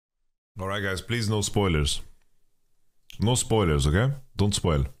Alright guys, please no spoilers. No spoilers, okay? Don't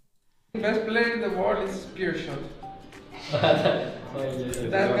spoil. Best player in the world is Pure Shot.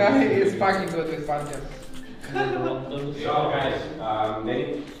 That guy is fucking good with punches. So guys,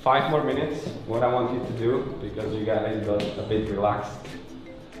 maybe 5 more minutes. What I want you to do, because you guys got a bit relaxed,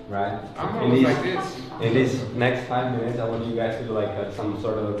 right? I'm always like this. In these next 5 minutes, I want you guys to do like some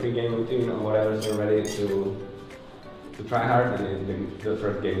sort of a pre-game routine or whatever, so you're ready to try hard. And the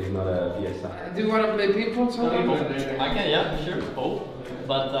first game is not a fiesta. Do you want to play people? I can, yeah, sure. Oh,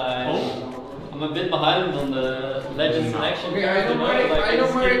 but I'm a bit behind on the legend selection. Okay, I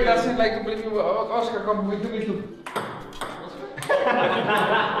know Marek doesn't like to play people. Oscar, come with me too.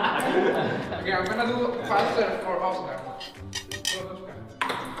 Okay, I'm gonna do faster for Oscar.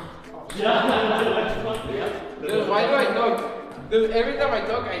 Dude, why do I talk? Dude, every time I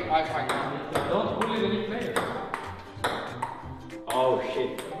talk, I fucking don't bully the new players. Oh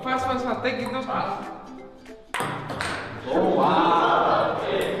shit. Fast, take it, no fast. Oh wow.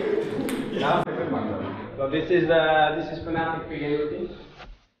 Now, so this is FNATIC pre-game routine.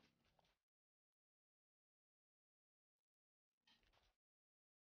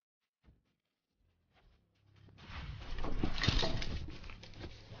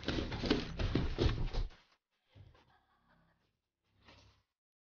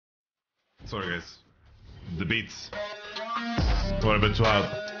 Sorry guys. The beats were a bit too hard.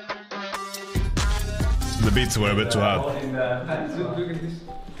 The beats were a bit too hard. Look at this.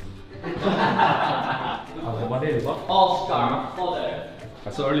 Oscar, father. I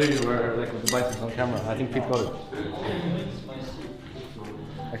saw earlier you were like with the biceps on camera. I think Pete got it.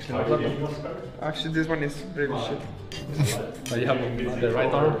 Actually, this one is really shit. Oh, you have the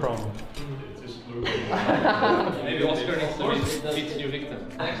right arm from. Maybe Oscar needs to meet Pete's new victim.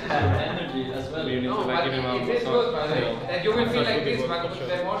 Actually, energy as well. You need to No, like but give him it is good, by the way. That you will feel like this, but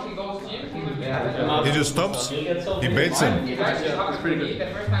the more he goes deep, he will be. He just stops. He baits him. It actually happened to me the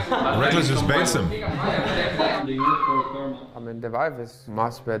first time. Reckless just baits him. I mean, the vibe is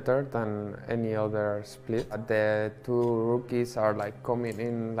much better than any other split. The two rookies are like coming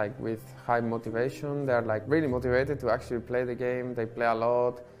in like with high motivation. They're like really motivated to actually play the game. They play a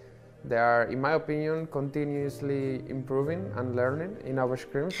lot. They are, in my opinion, continuously improving and learning in our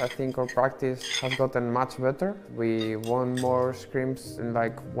scrims. I think our practice has gotten much better. We won more scrims in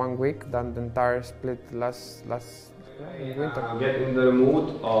like 1 week than the entire split last winter. Get in the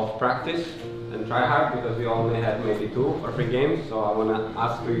mood of practice and try hard, because we only had maybe 2 or 3 games, so I want to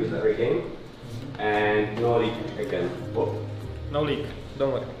ask to use every game. And no leak again. Oh. No leak.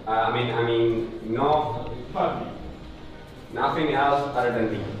 Don't worry. I mean, no. Nothing else other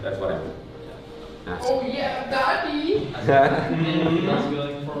than leak. That's what I mean. Oh yeah, daddy! That's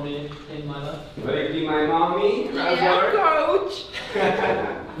going for me in my life. Lately, my mommy. Yeah, coach!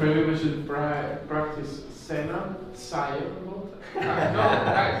 Maybe we should practice Senna, Sion. No,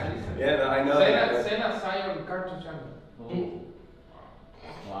 guys. Yeah, I know. Senna, Sion, cartoon channel.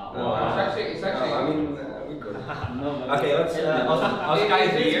 Wow. It's actually. I mean, we could. No, Okay, let's. Oscar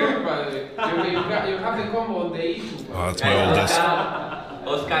is It's here. good, by the way. You have the combo on the E2. Oh, that's my oldest.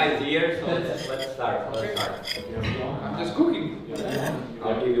 Oscar is here, so let's start. I'm just cooking.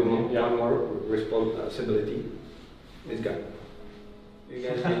 I'll give you one more responsibility. This guy. You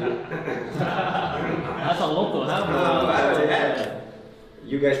guys can. That's a lot to have.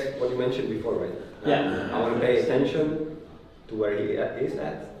 You guys, what you mentioned before, right? Yeah. I want to pay attention to where he is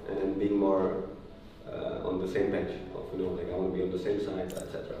at, and then being more on the same page. Like I want to be on the same side,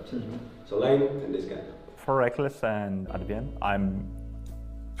 etc., etc. So Lane and this guy. For Reckless and Advian, I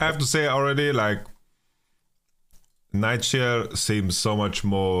have to say already, like, Nightshare seems so much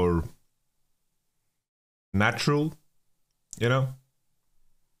more natural, you know?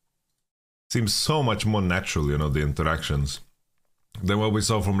 Seems so much more natural, you know, the interactions, than what we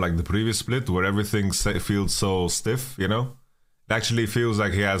saw from like the previous split, where everything feels so stiff, you know? It actually feels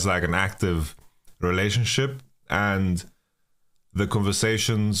like he has like an active relationship, and the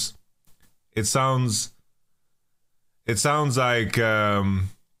conversations, it sounds like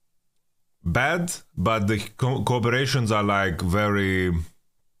bad, but the cooperations are like very,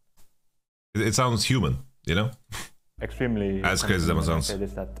 it sounds human, you know? extremely As crazy as that sounds. say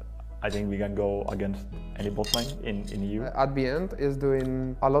this, that I think we can go against any bot lane in EU. At the end is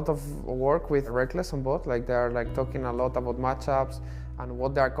doing a lot of work with Reckless on bot. Like they are like talking a lot about matchups and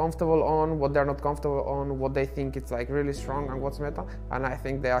what they are comfortable on, what they're not comfortable on, what they think it's like really strong and what's meta. And I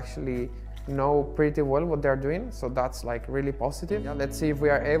think they actually know pretty well what they're doing, so that's like really positive. Yeah, let's see if we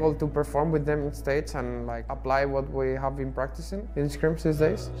are able to perform with them in stage and like apply what we have been practicing in scrims these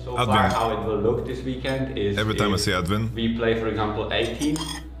days. So far, how it will look this weekend is every time I see Advin, we play, for example, 18,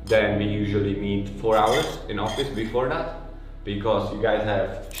 then we usually meet 4 hours in office before that, because you guys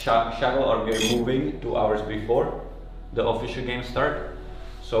have shuttle or we're moving 2 hours before the official game start.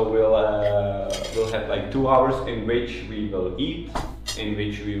 So we'll have like 2 hours in which we will eat, in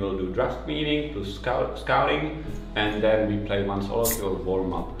which we will do draft meeting, do scouting, and then we play one solo to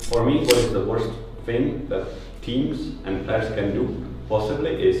warm up. For me, what is the worst thing that teams and players can do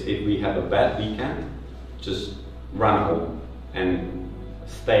possibly is if we have a bad weekend, just run home and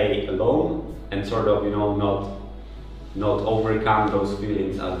stay alone and sort of, you know, not overcome those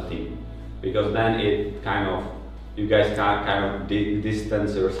feelings as a team, because then it kind of, you guys can kind of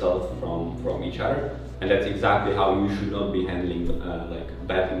distance yourself from each other, and that's exactly how you should not be handling like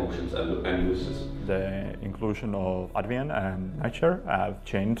bad emotions and losses. The inclusion of Adrian and Nature have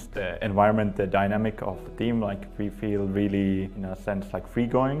changed the environment, the dynamic of the team. Like we feel really, in a sense, like free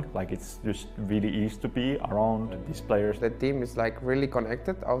going. Like it's just really easy to be around these players. The team is like really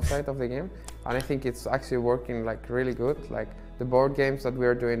connected outside of the game, and I think it's actually working like really good. Like the board games that we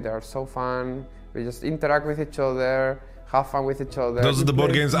are doing, they are so fun. We just interact with each other, have fun with each other. Those are the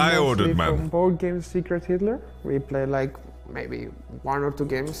board games I ordered, man. From board games Secret Hitler, we play like maybe 1 or 2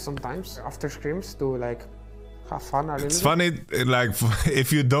 games sometimes after scrims to like have fun a little bit. It's funny, like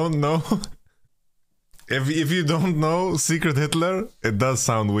if you don't know, if you don't know Secret Hitler, it does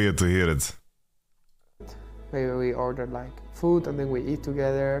sound weird to hear it. Maybe we order like food and then we eat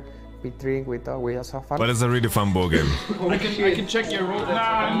together. We drink, we talk, we just have fun. But it's a really fun board game. I can check your roll.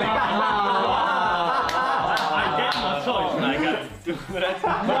 I get my choice and I got to do that.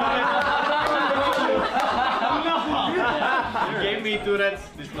 You gave me Tourette's,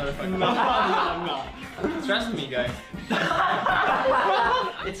 this motherfucker. No. Trust me, guys.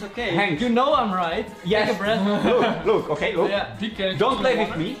 It's okay. Hank, you know I'm right. Yes. Take a breath. Look, okay, look. Yeah. Don't play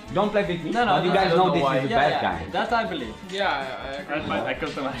with me. Don't play with me. No, but you guys know this is the bad guy. That I believe. Yeah, I agree. I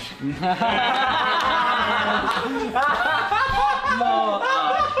killed the match. No.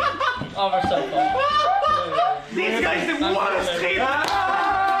 Oh, we're so fun. This guy's the worst hater.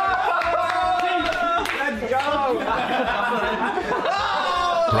 Let's go.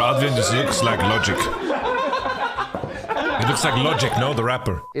 Radvin just looks like Logic. It looks like Logic, no? The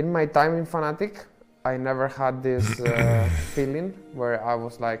rapper. In my time in FNATIC, I never had this feeling where I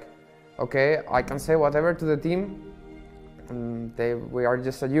was like, okay, I can say whatever to the team, and we are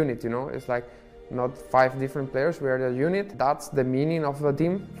just a unit, you know? It's like not 5 different players, we are a unit. That's the meaning of the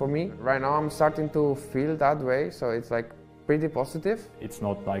team for me. Right now I'm starting to feel that way, so it's like pretty positive. It's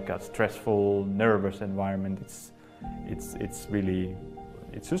not like a stressful, nervous environment. It's really,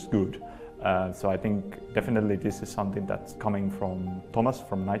 it's just good. So I think definitely this is something that's coming from Thomas,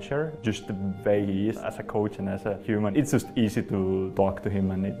 from Nightshare. Just the way he is as a coach and as a human. It's just easy to talk to him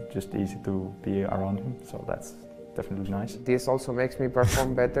and it's just easy to be around him. So that's definitely nice. This also makes me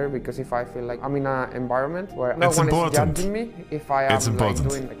perform better, because if I feel like I'm in an environment where no it's one important. is judging me, if I am like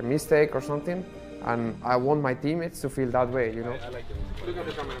doing like a mistake or something, and I want my teammates to feel that way, you know? I like it. Look at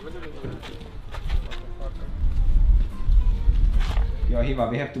the camera. Yo, Hiva,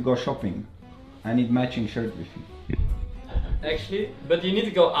 we have to go shopping. I need matching shirt with you. Actually, but you need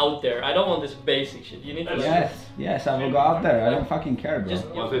to go out there. I don't want this basic shit. You need to. Yes, I will go out there. I don't fucking care, bro.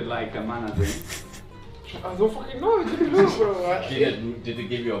 Was it like a manager? I don't fucking know. I didn't know, bro. Did they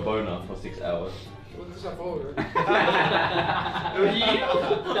give you a boner for 6 hours? What is a boner?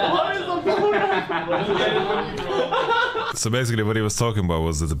 So basically what he was talking about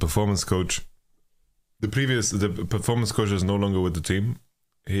was that the performance coach, the performance coach is no longer with the team.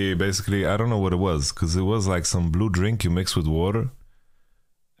 He basically, I don't know what it was, because it was like some blue drink you mix with water,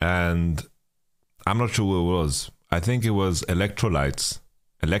 and I'm not sure what it was. I think it was electrolytes.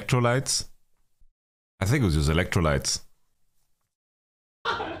 Electrolytes? I think it was just electrolytes.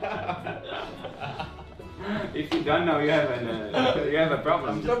 If you don't know, you have a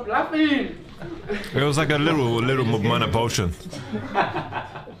problem. Stop laughing! It was like a little mana potion.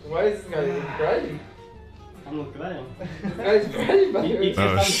 Why is this guy crying? I'm not crying. This guy is crying, but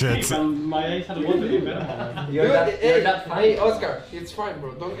Oh shit. My eyes had wanted to be better. You're that funny. Hey, Oscar, it's fine,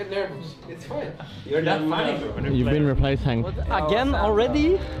 bro. Don't get nervous. It's fine. You're that funny, bro. You've been replaced, Hank. Again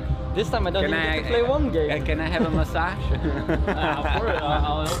already? This time I don't need to play one game. Can I have a massage? Of course,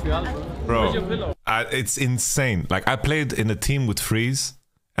 I'll help you out, bro. Where's your pillow? It's insane. Like, I played in a team with Freeze,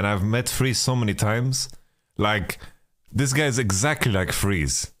 and I've met Freeze so many times. Like, this guy is exactly like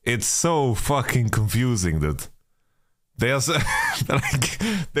Freeze. It's so fucking confusing, dude. They are so,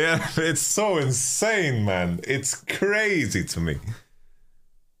 it's so insane, man. It's crazy to me.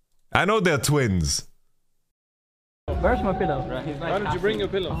 I know they're twins. Where's my pillow? Why don't you bring your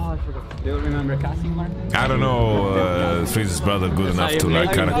pillow? Oh, I forgot. Do you remember casting, Mark? I don't know Freeze's brother good enough to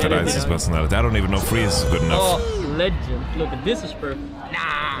like characterize his personality. I don't even know Freeze is good enough. Oh, legend. Look, this is perfect.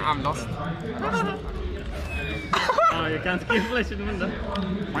 Nah, I'm lost. Oh, you can't keep flashing the window.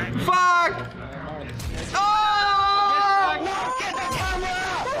 Fuck! Oh!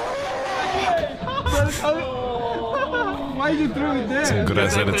 Why you threw it there? Some good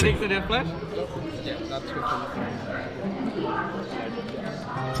ass editing. Yeah, that's good.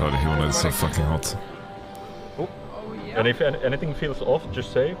 Sorry, Himona is so fucking hot. Oh. And if anything feels off,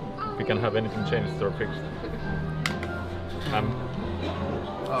 just say. We can have anything changed or fixed.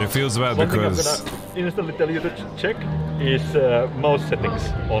 It feels bad One because thing I'm gonna instantly tell you to check is mouse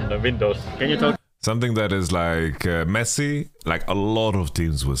settings on the Windows. Can you talk? something that is like messy. Like a lot of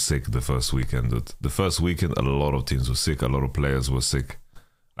teams were sick the first weekend. Dude. The first weekend, a lot of teams were sick. A lot of players were sick.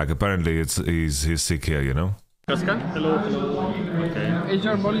 Like apparently, he's sick here. You know. Oscar? Hello, hello. Okay. Is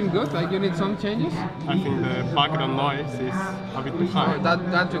your volume good? Like you need some changes? I think the background noise is a bit too high. Oh,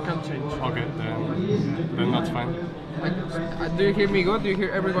 that you can change. Okay, then that's fine. Like, do you hear me good? Do you hear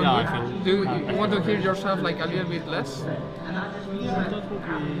everyone Yeah, good? I think. Do you want to hear yourself like a little bit less?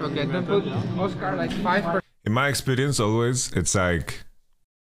 Okay, then put Oscar like 5%. In my experience, always, it's like...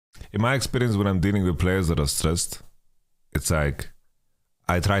 In my experience, when I'm dealing with players that are stressed, it's like...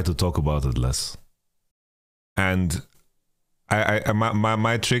 I try to talk about it less. And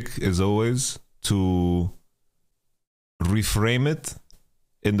my trick is always to reframe it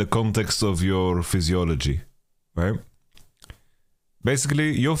in the context of your physiology, right?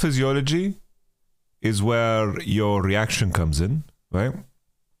 Basically, your physiology is where your reaction comes in, right?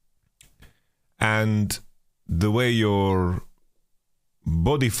 And the way your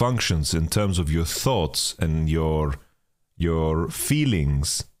body functions in terms of your thoughts and your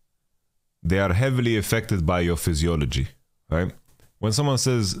feelings, they are heavily affected by your physiology, right? When someone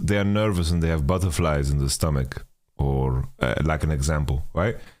says they are nervous and they have butterflies in the stomach, or like an example,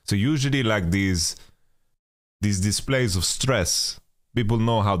 right? So usually like these displays of stress, people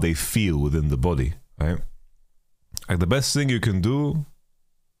know how they feel within the body, right? Like the best thing you can do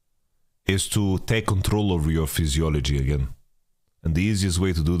is to take control over your physiology again. And the easiest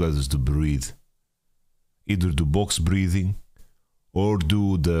way to do that is to breathe. Either do box breathing, or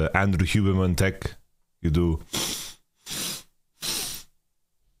do the Andrew Huberman tech. You do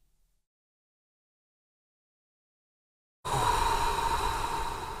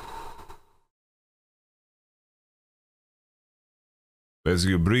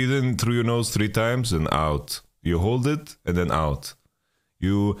basically you breathe in through your nose 3 times and out. You hold it and then out.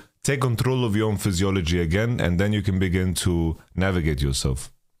 You take control of your own physiology again, and then you can begin to navigate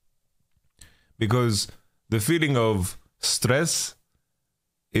yourself. Because the feeling of stress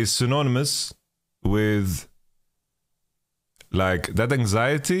is synonymous with, like, that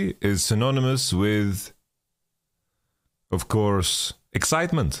anxiety is synonymous with, of course,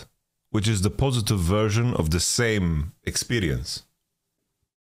 excitement, which is the positive version of the same experience.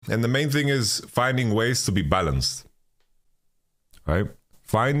 And the main thing is finding ways to be balanced, right?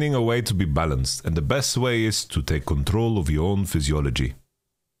 Finding a way to be balanced. And the best way is to take control of your own physiology.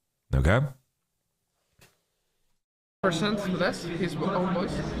 Okay? % less his own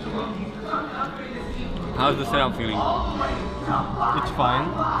voice. How's the setup feeling? It's fine.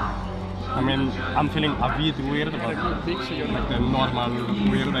 I mean, I'm feeling a bit weird, but like the normal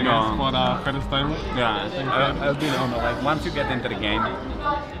weird, I guess, for the first time. Yeah, I'll be normal. Like once you get into the game,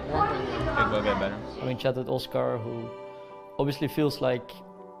 it will get better. I mean, chat with Oscar, who obviously feels like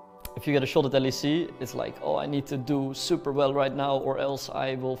if you get a shot at LEC, it's like, oh, I need to do super well right now, or else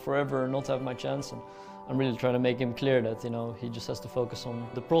I will forever not have my chance. And I'm really trying to make him clear that, you know, he just has to focus on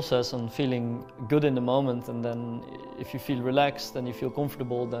the process and feeling good in the moment. And then if you feel relaxed and you feel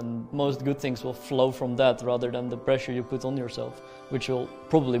comfortable, then most good things will flow from that rather than the pressure you put on yourself, which will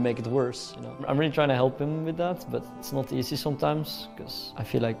probably make it worse. You know, I'm really trying to help him with that, but it's not easy sometimes because I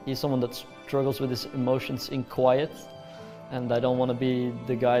feel like he's someone that struggles with his emotions in quiet, and I don't want to be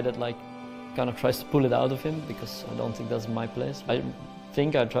the guy that like kind of tries to pull it out of him, because I don't think that's my place. I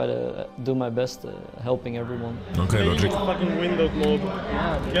think I try to do my best helping everyone. Okay, logic. Fucking Windows mode.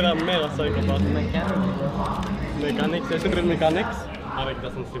 Get a mega psychopath. Mechanics, I should read mechanics. Alec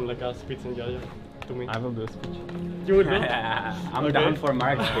doesn't seem like a speech enjoyer to me. I will do a speech. You will do? I'm down for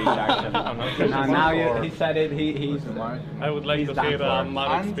Mark's speech actually. Now he said it, he's Mark. I would like to hear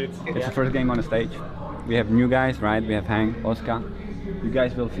Mark's speech. It's the first game on the stage. We have new guys, right? We have Hank, Oscar. You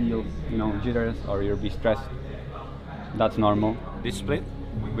guys will feel, you know, jitters, or you'll be stressed. That's normal. This split,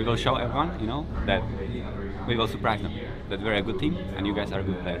 we will show everyone, you know, that we will surprise them. That we're a good team and you guys are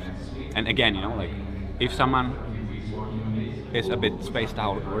good players. And again, you know, like, if someone is a bit spaced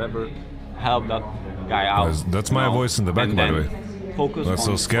out, whatever, help that guy out. That's my voice in the back, by the way. Focus That's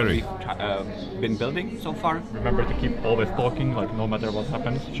on so scary. what we've been building so far. Remember to keep always talking, like no matter what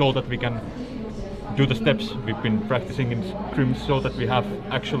happens. Show that we can do the steps we've been practicing in scrims, so that we have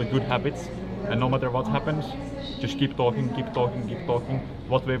actually good habits. And no matter what happens, just keep talking, keep talking, keep talking.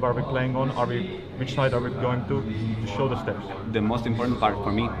 What wave are we playing on? Which side are we going to? Just show the steps. The most important part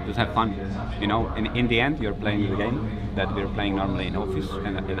for me is have fun. You know, in the end, you're playing the game that we're playing normally in office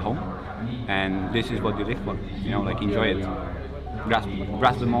and at home, and this is what you live for. You know, like enjoy it,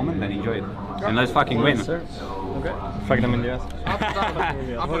 grasp the moment and enjoy it, and let's fucking win. Sir. Okay. Fuck them in the ass.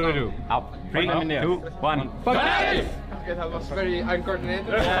 Up What do we do? Up. 3, 2, 1. Fuck Okay, that was very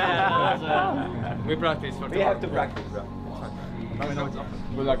uncoordinated. We practice for We have to practice, bro. Now we know it's up.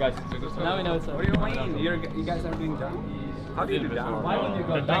 Good luck, guys. Now we know it's up. What do you mean? You guys are doing down? How do you do down? Why would you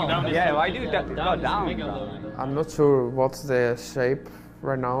go down? Yeah, why do you go down? I'm not sure what's the shape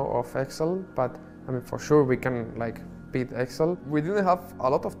right now of Excel, but I mean for sure we can like beat Excel. We didn't have a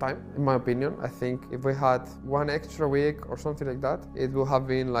lot of time, in my opinion. I think if we had one extra week or something like that, it would have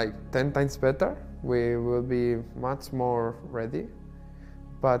been like 10 times better. We will be much more ready.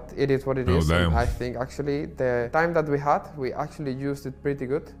 But it is what it is. Damn. I think actually the time that we had, we actually used it pretty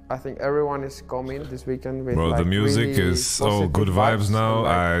good. I think everyone is coming this weekend with Bro, like the music really is so good vibes now. and,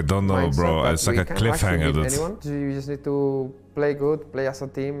 like, I don't know, bro. mindset that It's like we a can actually cliffhanger. beat That's anyone. You just need to play good, play as a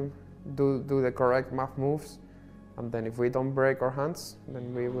team, do the correct math moves, and then if we don't break our hands,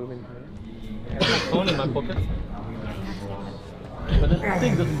 then we will win. I have my phone in my pocket. But the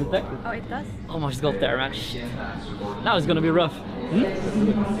thing doesn't detect it. Oh, it does? Almost got there, man. Shit. Now it's gonna be rough.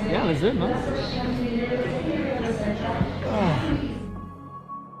 Yeah, that's it, man.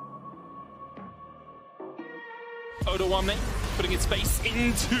 Oda putting its face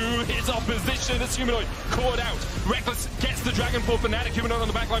into his opposition as Humanoid caught out. Reckless gets the Dragon for FNATIC. Humanoid on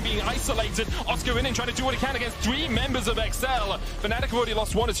the backline being isolated. Oscar Winning trying to do what he can against 3 members of XL. FNATIC have already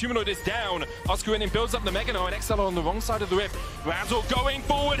lost 1 as Humanoid is down. Oscar Winning builds up the Mega Knight. XL on the wrong side of the rift. Razzle going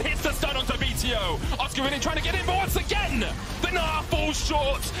forward, hits the stun onto BTO. Oscar Winning trying to get in, but once again, the Gnar falls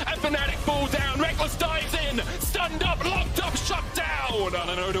short and FNATIC fall down. Reckless dives in, stunned up, locked up, shut down.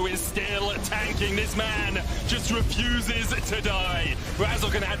 And Odo is still tanking. This man just refuses to die. Razzle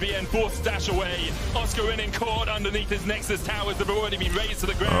can add the end, forced dash away. Oscar Winning caught underneath his Nexus towers that have already been raised to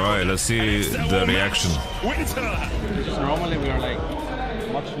the ground. Alright, let's see the reaction. Winter! Just normally we are like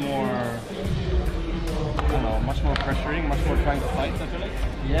much more, I don't know, much more pressuring, much more trying to fight, I feel like.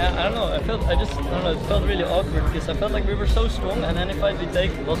 Yeah, I don't know. I don't know. It felt really awkward because I felt like we were so strong, and any fight we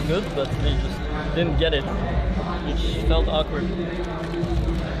take was good, but we just didn't get it, which felt awkward.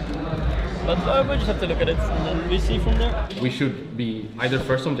 But we just have to look at it, and then we see from there. We should be either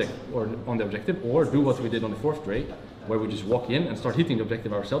first on the objective, or do what we did on the 4th Drake, where we just walk in and start hitting the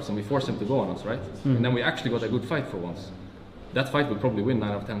objective ourselves, and we force them to go on us, right? And then we actually got a good fight for once. That fight we'll probably win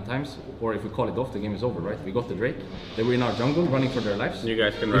 9 out of 10 times, or if we call it off, the game is over, right? We got the Drake, they were in our jungle, running for their lives. You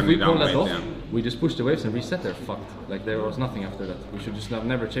guys can if run we it call down, that off, yeah. we just push the waves and reset, they're fucked. Like there was nothing after that. We should just have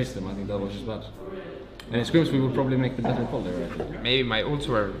never chased them, I think that was just bad. And in scrims we would probably make the better call there, right? Maybe my ults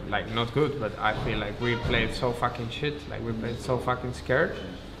were like not good, but I feel like we played so fucking shit, like we played so fucking scared.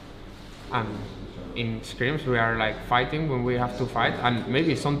 And in scrims we are like fighting when we have to fight, and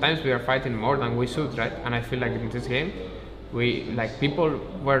maybe sometimes we are fighting more than we should, right? And I feel like in this game, people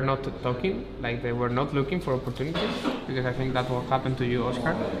were not talking, like they were not looking for opportunities, because I think that's what happened to you,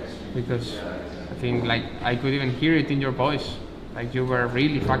 Oscar, because I think like I could even hear it in your voice. Like you were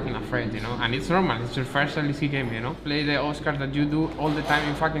really fucking afraid, you know, and it's normal, it's your first LEC game, you know. Play the Oscar that you do all the time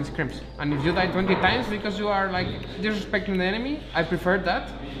in fucking scrims. And if you die 20 times because you are like disrespecting the enemy, I prefer that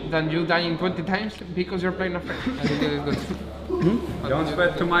than you dying 20 times because you're playing afraid. I think it is good. Don't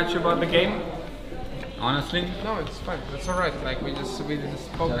sweat too much about the game, honestly. No, it's fine, it's alright. Like we just spoke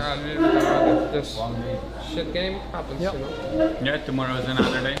a little bit about it. This shit game happens, you know. Yeah, tomorrow is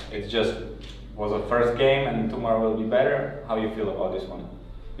another day. It's just was a first game and tomorrow will be better. How you feel about this one?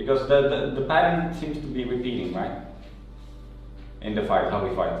 Because the pattern seems to be repeating, right? In the fight, how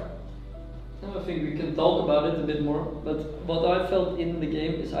we fight. I think we can talk about it a bit more, but what I felt in the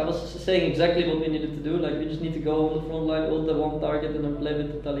game is I was saying exactly what we needed to do. Like we just need to go on the front line, ult the one target, and then play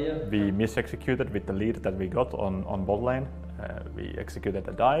with Talia. We misexecuted with the lead that we got on bot lane. We executed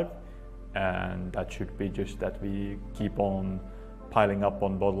a dive, and that should be just that we keep on piling up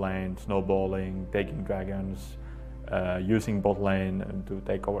on bot lane, snowballing, taking dragons, using bot lane to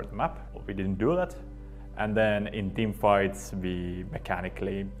take over the map. We didn't do that, And then in team fights, we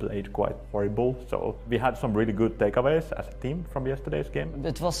mechanically played quite horrible. So we had some really good takeaways as a team from yesterday's game.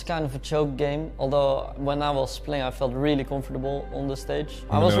 It was kind of a choke game, although when I was playing, I felt really comfortable on the stage.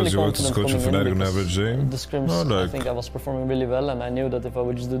 I was really confident coming in because the scrims, I think I was performing really well, and I knew that if I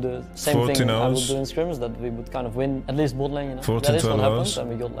would just do the same thing I would do in scrims, that we would kind of win at least bot lane. You know? That is what happened, and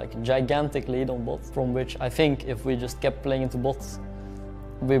we got like a gigantic lead on bot, from which I think if we just kept playing into bot,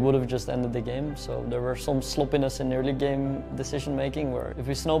 we would have just ended the game. So there were some sloppiness in early game decision making, where if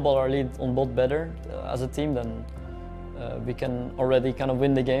we snowball our lead on bot better as a team, then we can already kind of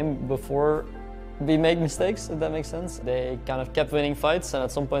win the game before we make mistakes, if that makes sense. They kind of kept winning fights, and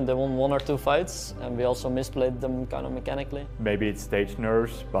at some point they won 1 or 2 fights, and we also misplayed them kind of mechanically. Maybe it's stage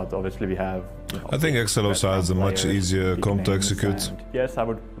nerves, but obviously we have... I think XLO has a much easier comp to execute. Yes, I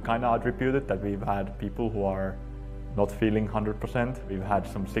would kind of attribute it that we've had people who are not feeling 100%. We've had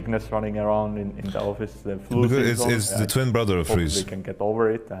some sickness running around in the office. The flu season. It's the twin brother of Freeze. We can get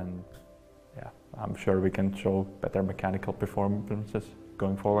over it, and yeah, I'm sure we can show better mechanical performances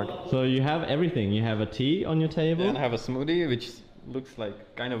going forward. So you have everything. You have a tea on your table. Yeah, and I have a smoothie, which looks like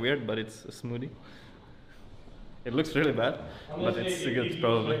kind of weird, but it's a smoothie. It looks really bad, but it's good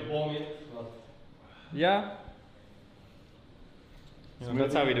probably. Yeah.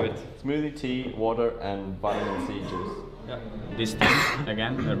 That's how we do it. Smoothie, tea, water, and vitamin C juice. Yeah. This team,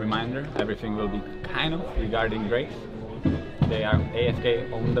 again, a reminder, everything will be kind of regarding Drake. They are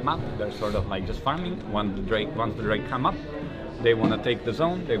AFK on the map. They're sort of like just farming. Once the Drake come up, they want to take the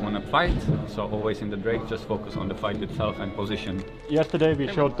zone, they want to fight. So always in the Drake, just focus on the fight itself and position. Yesterday we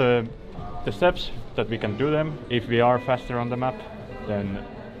showed the steps that we can do them. If we are faster on the map, then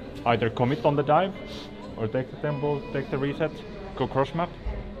either commit on the dive or take the tempo, take the reset, go cross map,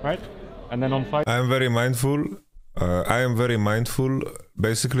 right? And then on fight. I am very mindful.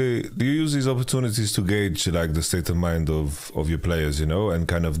 Basically, do you use these opportunities to gauge like the state of mind of your players, you know, and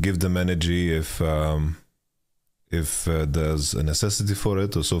kind of give them energy if there's a necessity for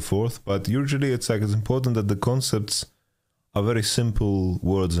it or so forth. But usually it's important that the concepts are very simple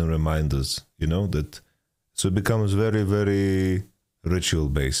words and reminders, you know, that so it becomes very, very ritual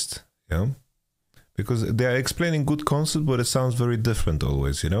based, yeah. Because they are explaining good concept, but it sounds very different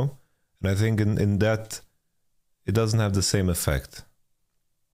always, you know? And I think in that, it doesn't have the same effect.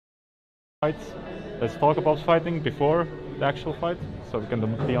 Let's talk about fighting before the actual fight, so we can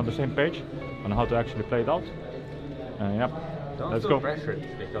be on the same page on how to actually play it out. Yeah, let's go. Don't feel pressured,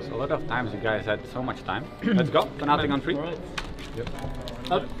 because a lot of times you guys had so much time. Let's go, FNATIC on 3. Right. Yep.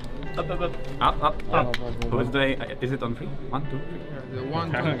 Up. Who is the... Is it on 3? 1, 2, 3.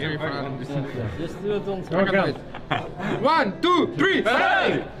 1, 2, 3, 4. Just do it on 3. 1, 2, 3, 4.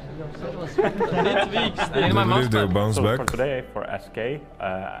 I believe they'll bounce back. For today, for SK,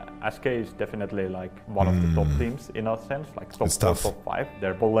 SK is definitely like one of the top teams in that sense, like top 4, top 5.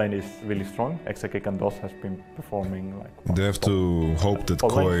 Their bot lane is really strong. Exakik and DOS has been performing like... They have to hope that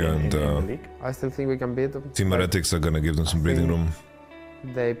Koi and I still think we can beat them. Team Heretics are gonna give them some breathing room.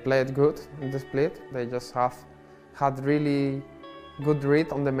 They played good in the split. They just had really good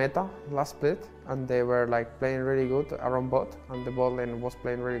read on the meta last split, and they were like playing really good around bot, and the bot lane was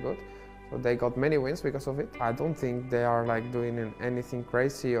playing really good. So they got many wins because of it. I don't think they are like doing anything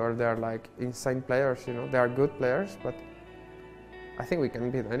crazy or they're like insane players, you know. They are good players, but I think we can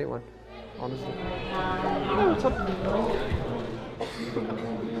beat anyone, honestly.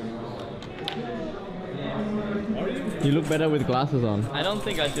 You look better with glasses on. I don't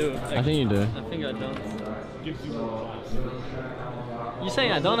think I do. I think you do. I think I don't. You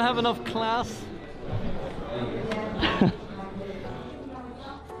saying I don't have enough class?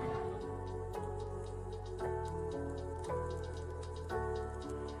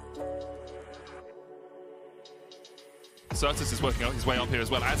 Certus is working out his way up here as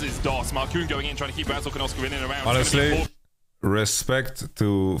well, as is DOS. Marcoon going in, trying to keep Razork and Oscar in and around. Honestly, respect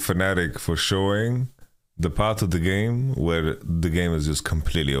to FNATIC for showing the part of the game where the game is just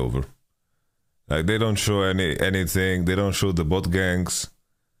completely over. Like, they don't show anything, they don't show the bot ganks.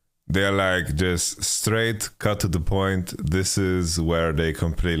 They're like just straight cut to the point. This is where they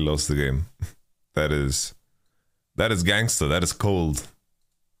completely lost the game. That is gangster, that is cold.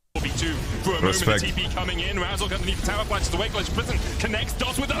 For a Respect. moment, the TP coming in. Razork underneath the tower, flashes the Wakeledge Prison, connects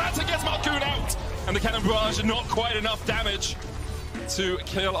DOS with the lantern, gets Marcoon out! And the cannon barrage, not quite enough damage to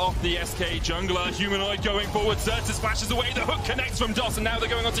kill off the SK jungler. Humanoid going forward, Certus flashes away, the hook connects from DOS, and now they're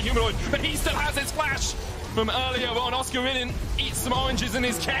going on to Humanoid, but he still has his flash from earlier on. Oscar Inin eats some oranges in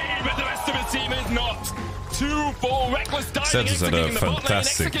his cave, but the rest of his team is not. 2-4, Reckless diving, Certus had a in the bot lane,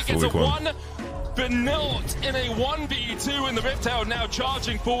 fantastic Exakik gets a week 1. 1. but not in a 1v2 in the Rift Herald, now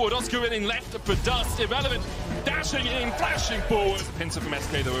charging forward. Oscar in left for Dust, Irrelevant dashing in, flashing forward. Pincer from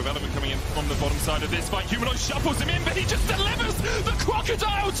SK though, Irrelevant coming in from the bottom side of this fight. Humanoid shuffles him in, but he just delivers the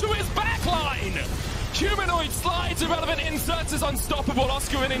crocodile to his backline. Humanoid slides, Irrelevant inserts is unstoppable.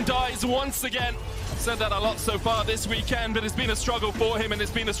 Oscar dies once again. Said that a lot so far this weekend, but it's been a struggle for him and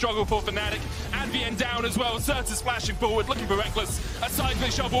it's been a struggle for FNATIC. Advian down as well. Certus flashing forward, looking for Reckless. A side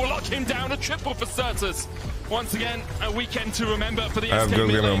big shot will lock him down. A triple for Certus. Once again, a weekend to remember for the SK mid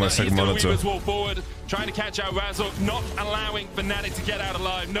laner. He's going to Weaver's wall forward, trying to catch out Razzle, not allowing FNATIC to get out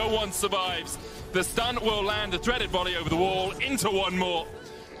alive. No one survives. The stun will land, the threaded volley over the wall, into one more.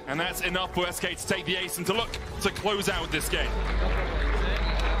 And that's enough for SK to take the ace and to look to close out this game.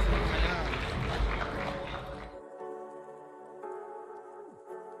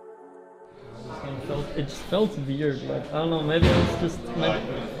 It just felt weird, like, I don't know, maybe it was just...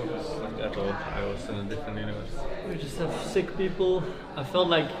 At all. I was in a different universe. We just have sick people. I felt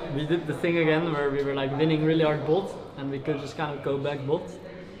like we did the thing again where we were like winning really hard bot and we could just kind of go back bot.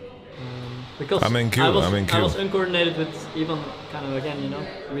 Because I was uncoordinated with even kind of again, you know,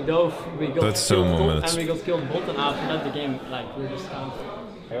 we got killed top and we got killed bot, and after that the game, like, we were just kind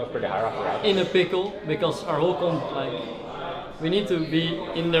of in a pickle because our whole comp, like, we need to be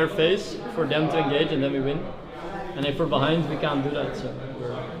in their face for them to engage and then we win. And if we're behind, we can't do that, so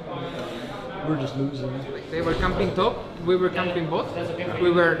we're just losing. They were camping top, we were camping bot. We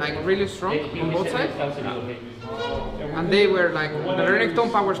were like really strong on both sides. And they were like the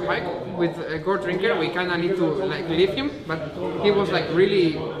Renekton power spike with a Gore Drinker. We kinda need to like leave him, but he was like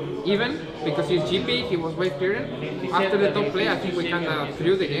really even because he's GP, he was wave clearing. After the top play, I think we kinda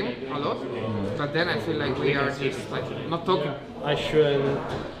threw the game a lot. But then I feel like we are just like not talking. I shouldn't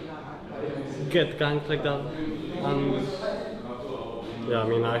get ganked like that. And yeah, I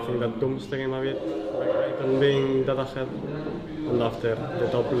mean, I think that dooms the game a bit, and being that ahead. And after the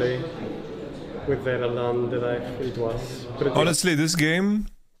top play with Herald and the dive, it was pretty... Honestly, this game,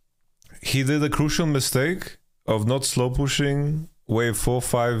 he did a crucial mistake of not slow pushing wave 4,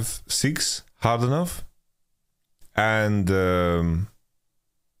 5, 6 hard enough. And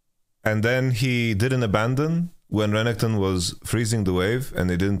then he didn't abandon when Renekton was freezing the wave and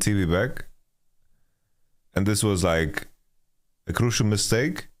he didn't TV back. And this was like a crucial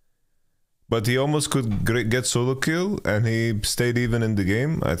mistake, but he almost could get solo kill and he stayed even in the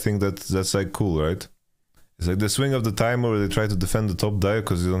game. I think that's like cool, right? It's like the swing of the timer where they try to defend the top dive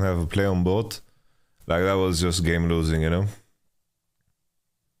because you don't have a play on bot. Like, that was just game losing, you know?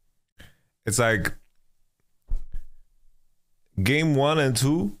 It's like game 1 and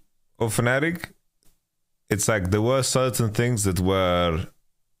 2 of FNATIC, it's like there were certain things that were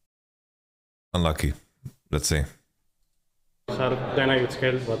unlucky, let's say. Then I get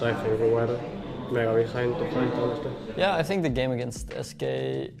scared, but I think we were mega behind to fight, honestly. Yeah, I think the game against SK,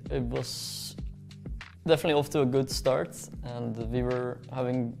 it was definitely off to a good start, and we were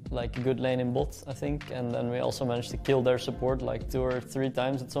having like a good lane in bot, I think, and then we also managed to kill their support like 2 or 3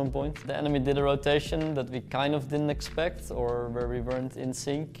 times at some point. The enemy did a rotation that we kind of didn't expect, or where we weren't in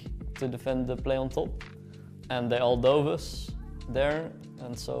sync to defend the play on top, and they all dove us there,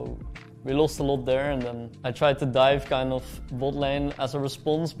 and so we lost a lot there. And then I tried to dive kind of bot lane as a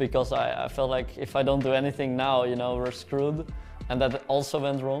response because I felt like if I don't do anything now, you know, we're screwed. And that also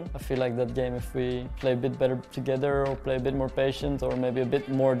went wrong. I feel like that game, if we play a bit better together or play a bit more patient or maybe a bit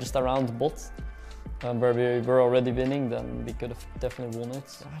more just around bot, where we were already winning, then we could have definitely won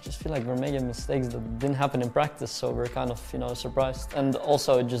it. I just feel like we're making mistakes that didn't happen in practice, so we're kind of, you know, surprised. And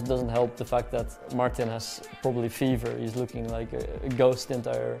also it just doesn't help the fact that Martin has probably fever. He's looking like a ghost the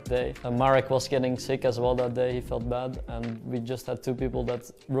entire day. And Marek was getting sick as well that day, he felt bad. And we just had 2 people that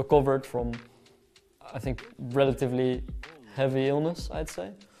recovered from, I think, relatively heavy illness, I'd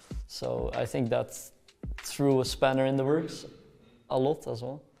say. So I think that threw a spanner in the works a lot as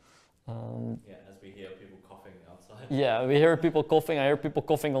well. Yeah, as we hear people coughing outside. Yeah, we hear people coughing, I hear people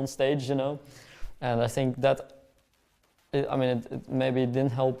coughing on stage, you know. And I think that, it maybe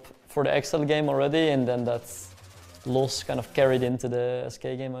didn't help for the Excel game already, and then that loss kind of carried into the SK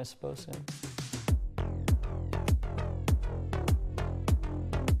game, I suppose. Yeah.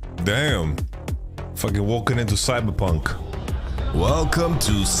 Damn. Fucking walking into Cyberpunk. Welcome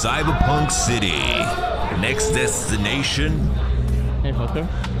to Cyberpunk City. Next destination. Hey, fucker.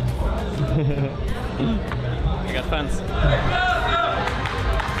 I got fans.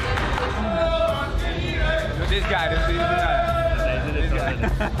 This guy, this guy.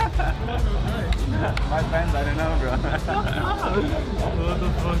 My fans, I don't know, bro. What the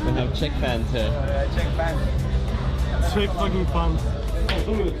fuck? We have Czech fans here. Czech fans. Czech fucking fans.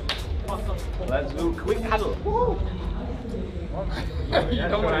 Let's do quick huddle. Woo! They're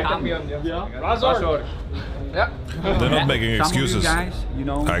not making excuses. Some of you guys, you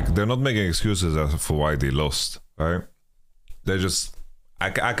know, like they're not making excuses for why they lost, right? They're just.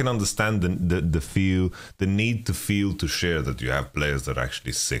 I can understand the need to feel to share that you have players that are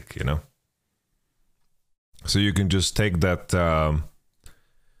actually sick, you know. So you can just take that.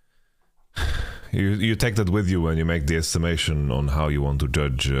 You take that with you when you make the estimation on how you want to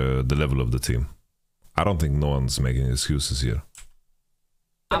judge the level of the team. I don't think no one's making excuses here.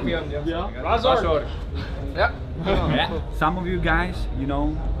 Some of you guys, you know,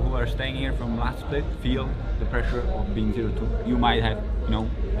 who are staying here from last split, feel the pressure of being 0-2. You might have, you know,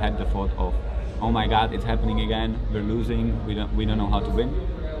 had the thought of, oh my God, it's happening again. We're losing. We don't know how to win.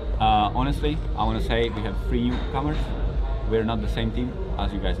 Honestly, I want to say we have 3 newcomers. We're not the same team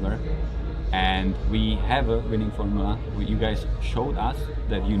as you guys were, and we have a winning formula. You guys showed us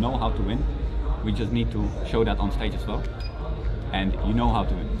that you know how to win. We just need to show that on stage as well. And you know how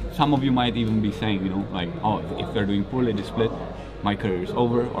to win. Some of you might even be saying, you know, like, oh, if they're doing poorly this split, my career is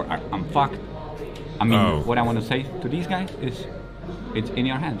over, or I'm fucked. I mean, what I want to say to these guys is, it's in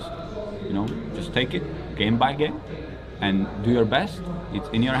your hands. You know, just take it game by game and do your best. It's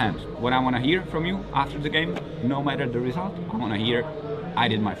in your hands. What I want to hear from you after the game, no matter the result, I want to hear, I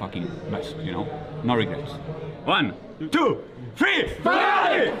did my fucking best, you know, no regrets. 1, 2, 3,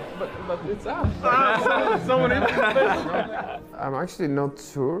 4! But it's up. Someone in. I'm actually not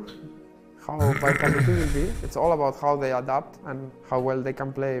sure how Vitality will be. It's all about how they adapt and how well they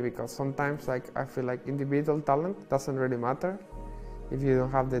can play, because sometimes I feel like individual talent doesn't really matter if you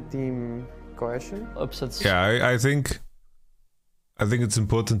don't have the team cohesion. Upsets. Yeah, I think it's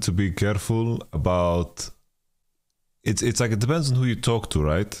important to be careful about. It's like it depends on who you talk to,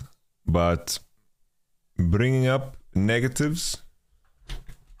 right? But bringing up negatives,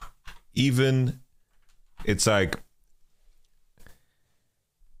 even it's like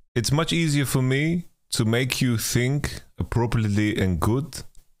it's much easier for me to make you think appropriately and good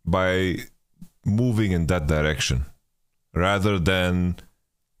by moving in that direction rather than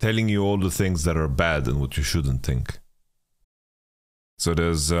telling you all the things that are bad and what you shouldn't think. So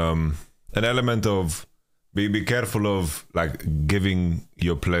there's an element of be careful of like giving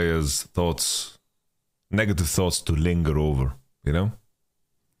your players thoughts, negative thoughts to linger over, you know?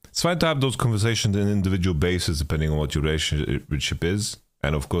 It's fine to have those conversations on an individual basis depending on what your relationship is.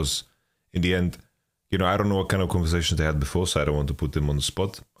 And of course, in the end, you know, I don't know what kind of conversations they had before, so I don't want to put them on the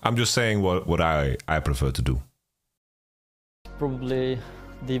spot. I'm just saying what I prefer to do. Probably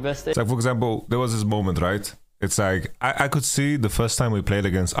the best. It's like, for example, there was this moment, right? It's like, I could see the first time we played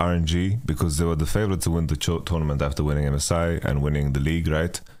against RNG, because they were the favorite to win the tournament after winning MSI and winning the league,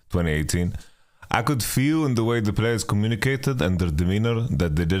 right? 2018. I could feel in the way the players communicated and their demeanor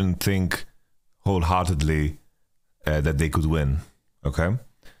that they didn't think wholeheartedly that they could win, okay?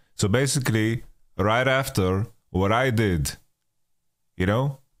 So basically, right after what I did, you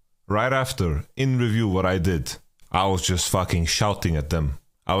know? Right after, in review, what I did, I was just fucking shouting at them.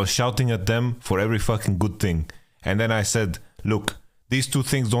 I was shouting at them for every fucking good thing. And then I said, look, these 2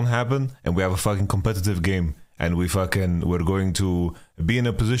 things don't happen and we have a fucking competitive game. And we're going to be in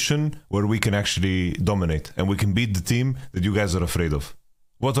a position where we can actually dominate. And we can beat the team that you guys are afraid of.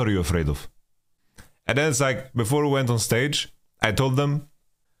 What are you afraid of? And then it's like, before we went on stage, I told them,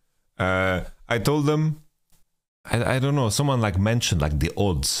 I don't know, someone like mentioned like the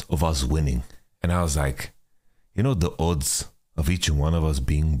odds of us winning. And I was like, you know, the odds of each one of us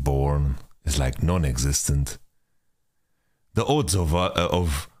being born is like non-existent. The odds of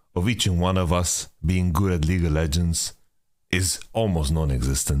each one of us being good at League of Legends is almost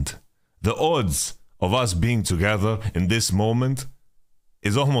non-existent. The odds of us being together in this moment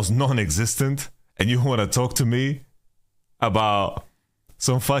is almost non-existent, and you want to talk to me about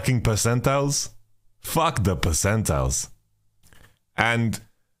some fucking percentiles? Fuck the percentiles. And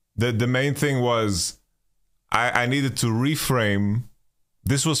the main thing was I needed to reframe.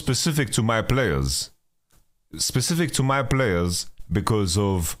 This was specific to my players. Specific to my players because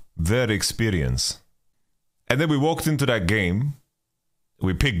of their experience. And then we walked into that game.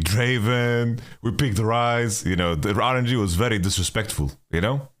 We picked Draven. We picked Ryze. You know, the RNG was very disrespectful, you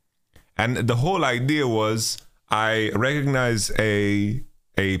know? And the whole idea was I recognize a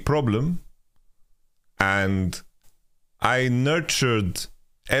problem and I nurtured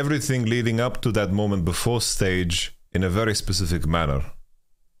everything leading up to that moment before stage in a very specific manner.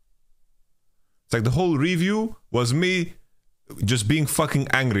 It's like the whole review was me just being fucking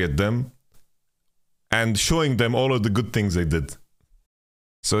angry at them and showing them all of the good things they did.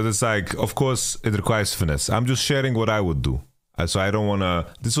 So it's like, of course, it requires finesse. I'm just sharing what I would do. So I don't want to...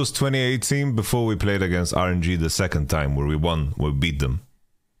 This was 2018 before we played against RNG the second time where we won, we beat them.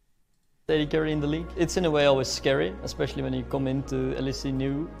 AD carry in the league. It's in a way always scary, especially when you come into LEC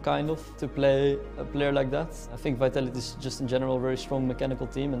new, kind of, to play a player like that. I think Vitality is just in general a very strong mechanical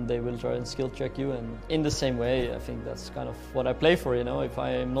team and they will try and skill check you, and in the same way I think that's kind of what I play for, you know. If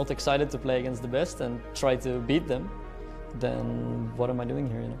I'm not excited to play against the best and try to beat them, then what am I doing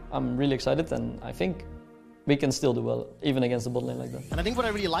here, you know? I'm really excited and I think we can still do well, even against the bot lane like that. And I think what I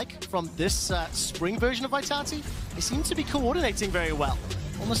really like from this spring version of Vitality, they seem to be coordinating very well.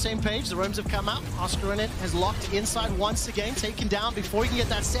 On the same page, the roams have come out. scoreline has locked inside once again, taken down before he can get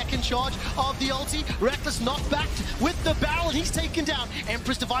that second charge of the ulti. Rekkles knocked back with the barrel, and he's taken down.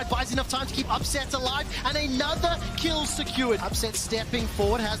 Empress Divide buys enough time to keep Upset alive, and another kill secured. Upset stepping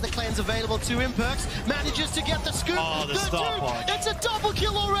forward, has the cleanse available to him. Perkz manages to get the scoop. Oh, the star punch. It's a double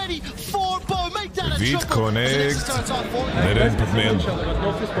kill already for Bo. Make that a triple. Connect. They didn't put me in.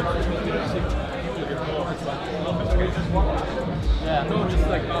 Yeah, no, just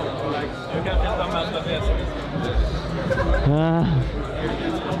like you can't get them out of this.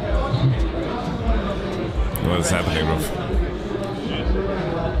 What's happening, bro?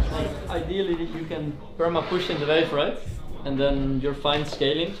 Ideally, you can perma push in the wave, right? And then you're fine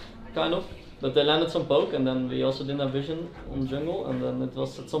scaling, kind of. But they landed some poke, and then we also didn't have vision on jungle, and then it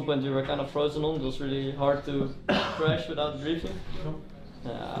was at some point we were kind of frozen on. It was really hard to crash without briefing.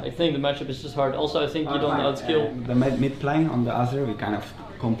 I think the matchup is just hard. Also, I think you don't outskill. The mid plane on the Azure, we kind of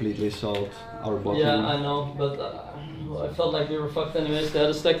completely solved our bot lane. Yeah, I know, but I felt like we were fucked anyways. They had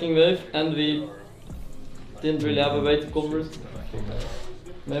a stacking wave, and we didn't really have a way to cover it.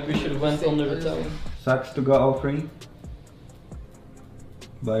 Maybe we should have went under the tower. Sucks to go 0-3,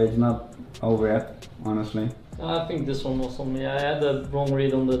 but it's not over yet, honestly. I think this one was on me. I had a wrong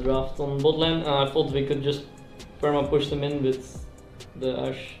read on the draft on bot lane, and I thought we could just perma push them in with the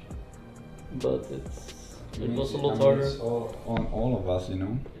Ashe, but it was a lot harder. It's on all of us, you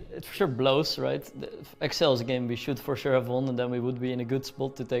know. It for sure blows, right? Excel is a game we should for sure have won, and then we would be in a good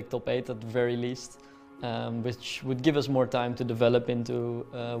spot to take top 8 at the very least, which would give us more time to develop into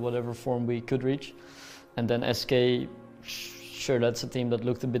whatever form we could reach. And then SK, sure, that's a team that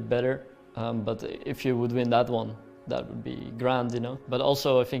looked a bit better, but if you would win that one, that would be grand, you know. But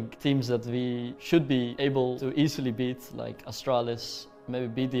also I think teams that we should be able to easily beat, like Astralis,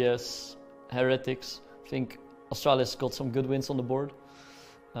 maybe BDS, Heretics. I think Astralis got some good wins on the board.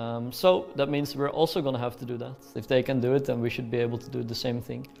 So that means we're also gonna have to do that. If they can do it, then we should be able to do the same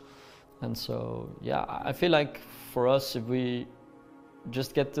thing. And so, yeah, I feel like for us, if we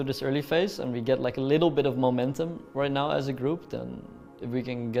just get to this early phase and we get like a little bit of momentum right now as a group, then if we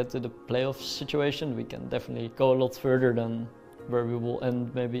can get to the playoff situation, we can definitely go a lot further than where we will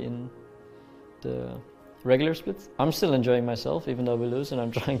end maybe in the regular split. I'm still enjoying myself, even though we lose, and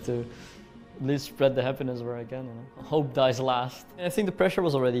I'm trying to at least spread the happiness where I can, you know. Hope dies last. I think the pressure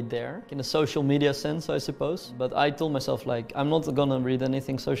was already there, in a social media sense, I suppose. But I told myself, like, I'm not gonna read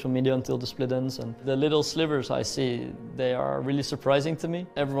anything social media until the split ends, and the little slivers I see, they are really surprising to me.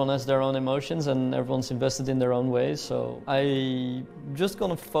 Everyone has their own emotions and everyone's invested in their own ways, so I'm just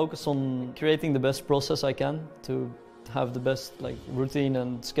gonna focus on creating the best process I can to have the best like routine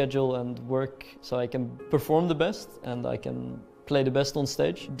and schedule and work so I can perform the best and I can play the best on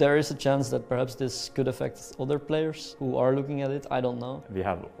stage. There is a chance that perhaps this could affect other players who are looking at it. I don't know. We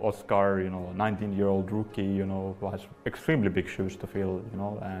have Oscar, you know, a 19-year-old rookie, you know, who has extremely big shoes to fill, you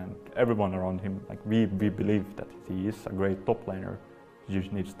know, and everyone around him, like we believe that he is a great top laner. He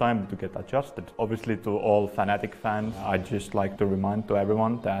just needs time to get adjusted. Obviously, to all FNATIC fans, I'd just like to remind to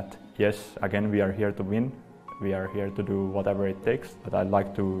everyone that yes, again, we are here to win. We are here to do whatever it takes. But I'd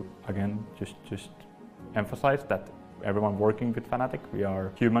like to again just emphasize that everyone working with FNATIC, we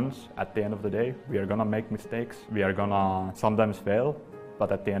are humans at the end of the day. We are gonna make mistakes. We are gonna sometimes fail,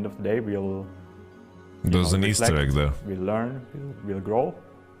 but at the end of the day, we'll... There's an Easter egg there. We'll learn, we'll grow,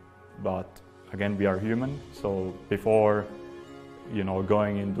 but again, we are human. So before, you know,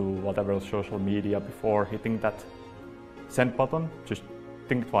 going into whatever social media, before hitting that send button, just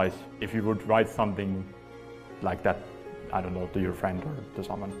think twice. If you would write something like that, I don't know, to your friend or to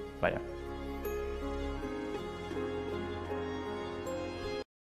someone, but yeah.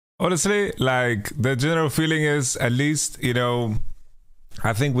 Honestly, like, the general feeling is, at least, you know,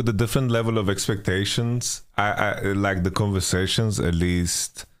 I think with the different level of expectations, I like the conversations at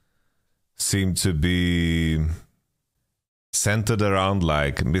least seem to be centered around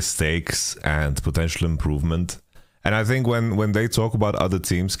like mistakes and potential improvement. And I think when they talk about other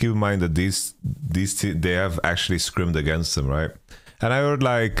teams, keep in mind that these they have actually scrimmed against them, right? And I heard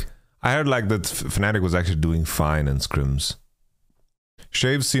like that FNATIC was actually doing fine in scrims.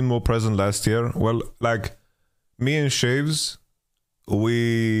 Shaves seemed more present last year. Well, like me and Shaves,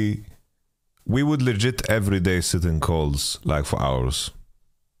 we would legit every day sit in calls like for hours.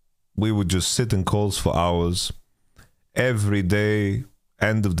 We would just sit in calls for hours. Every day,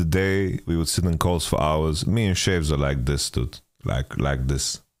 end of the day, we would sit in calls for hours. Me and Shaves are like this, dude. Like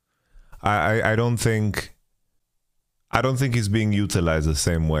this. I don't think he's being utilized the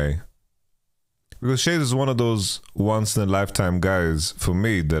same way. Because Shaves is one of those once in a lifetime guys for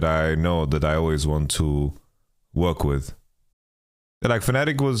me that I know that I always want to work with. Like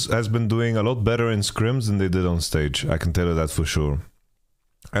FNATIC has been doing a lot better in scrims than they did on stage. I can tell you that for sure.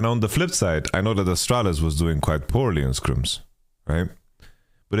 And on the flip side, I know that Astralis was doing quite poorly in scrims, right?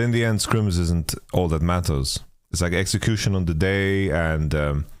 But in the end, scrims isn't all that matters. It's like execution on the day and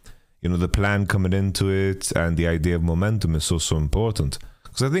you know, the plan coming into it and the idea of momentum is so important.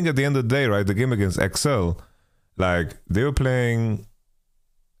 Because I think at the end of the day, right, the game against XL, like, they were playing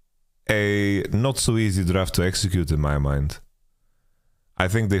a not so easy draft to execute in my mind. I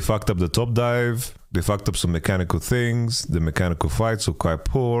think they fucked up the top dive, they fucked up some mechanical things, the mechanical fights were quite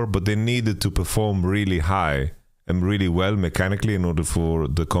poor, but they needed to perform really high and really well mechanically in order for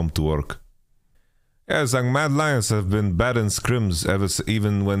the comp to work. Yeah, it's like Mad Lions have been bad in scrims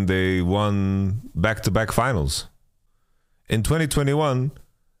even when they won back-to-back finals. In 2021,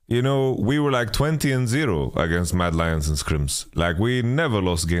 you know, we were like 20-0 against Mad Lions in scrims. Like, we never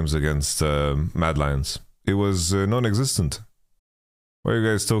lost games against Mad Lions. It was non-existent. Why are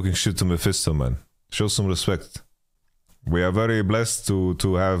you guys talking shit to Mephisto, man? Show some respect. We are very blessed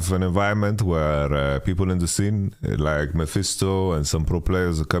to have an environment where people in the scene, like Mephisto and some pro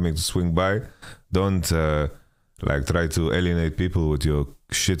players are coming to swing by. Don't like try to alienate people with your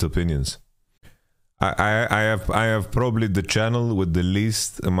shit opinions. I have probably the channel with the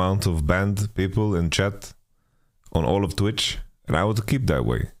least amount of banned people in chat on all of Twitch, and I want to keep that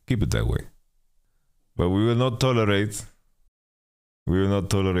way. Keep it that way. But we will not tolerate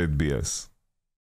BS.